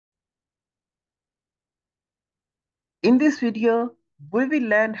In this video, we will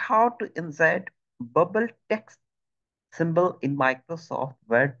learn how to insert bubble text symbol in Microsoft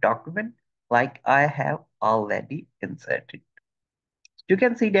Word document like I have already inserted. You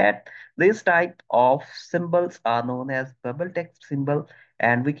can see that this type of symbols are known as bubble text symbol,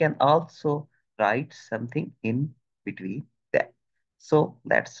 and we can also write something in between them. So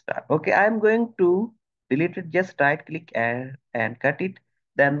let's start. Okay, I'm going to delete it. Just right click and cut it.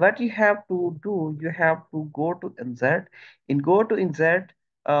 Then what you have to do, you have to go to insert. In go to insert,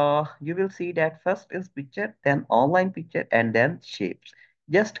 you will see that first is picture, then online picture, and then shapes.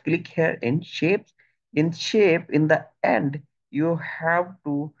 Just click here in shapes. In shape, in the end, you have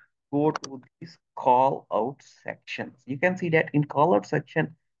to go to these call out sections. You can see that in call out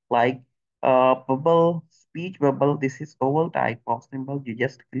section, like bubble, speech bubble, this is oval type of symbol. You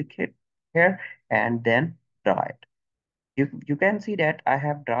just click it here and then draw it. You can see that I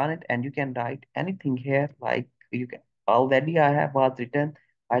have drawn it, and you can write anything here, like you can already I have was written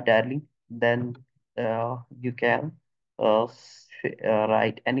hi darling. Then you can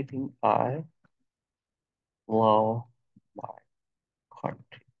write anything. I love my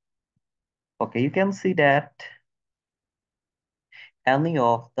country. Okay, you can see that any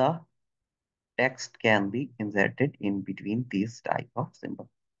of the text can be inserted in between these type of symbol.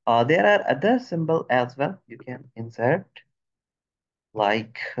 There are other symbol as well you can insert,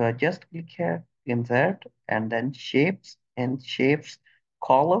 like just click here, insert, and then shapes, and shapes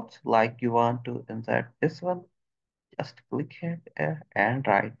callouts, like you want to insert this one, just click here and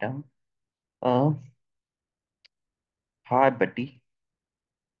write down uh, hi buddy.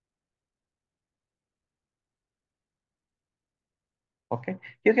 Okay,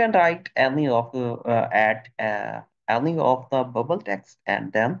 you can write any of the add any of the bubble text,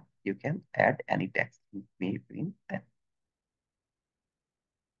 and then you can add any text in between them.